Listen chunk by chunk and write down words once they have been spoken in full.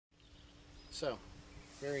So,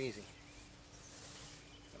 very easy.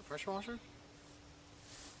 Got a pressure washer.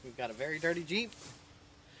 We've got a very dirty Jeep.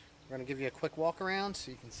 We're going to give you a quick walk around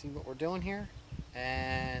so you can see what we're doing here.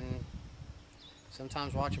 And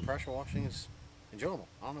sometimes watching pressure washing is enjoyable.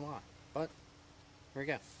 I don't know why, but here we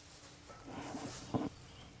go.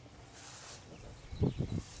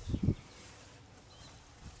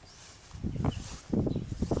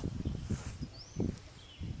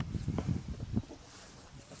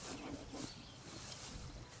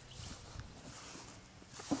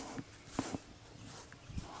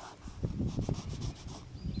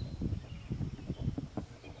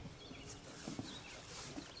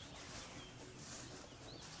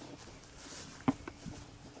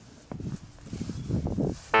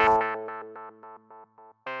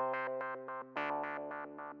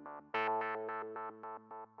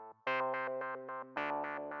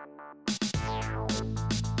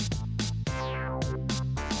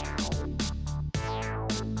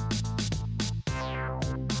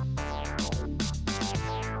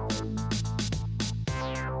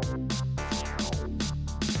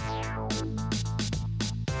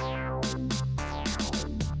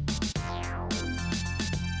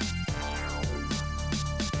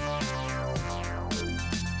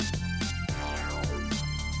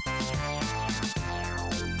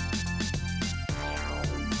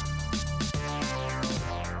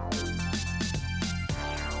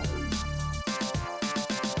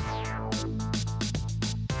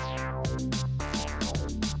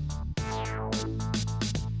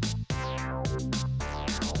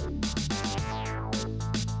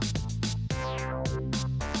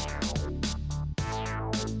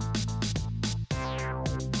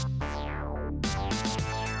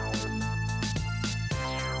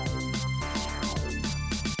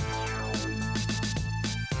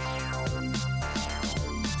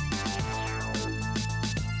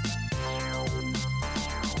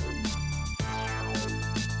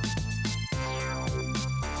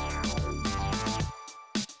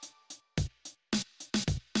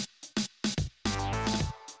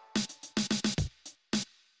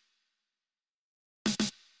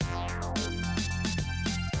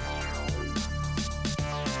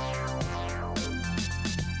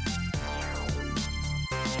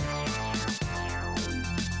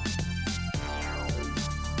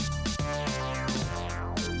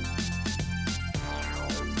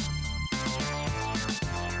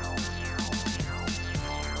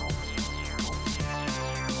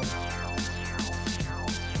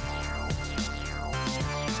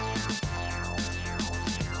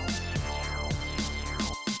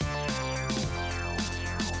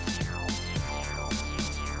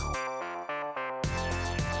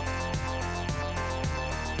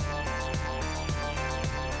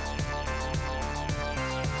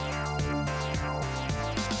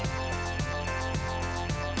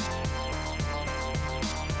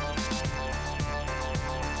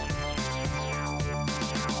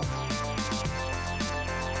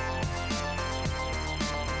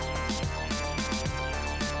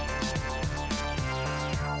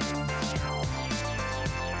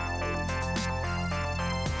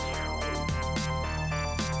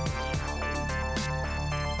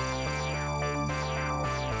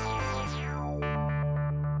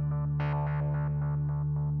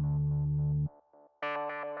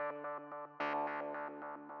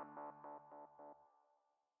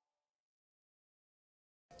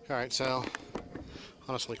 Alright, so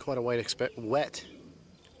honestly quite a wet experience,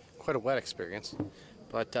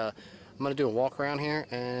 but I'm going to do a walk around here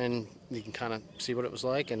and you can kind of see what it was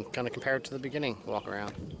like and kind of compare it to the beginning walk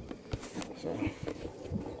around. So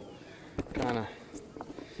kind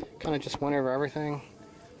of just went over everything.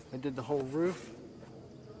 I did the whole roof.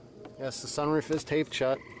 Yes, the sunroof is taped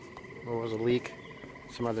shut. There was a leak,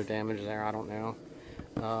 some other damage there, I don't know.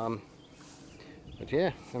 But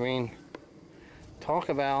yeah, I mean, talk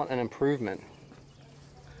about an improvement.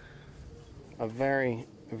 A very,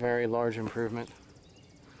 very large improvement.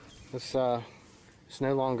 It's no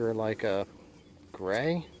longer like a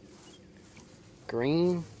gray,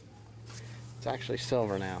 green. It's actually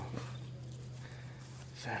silver now.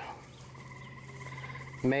 So,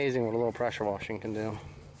 amazing what a little pressure washing can do.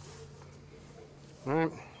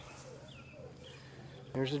 Alright,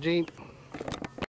 here's the Jeep.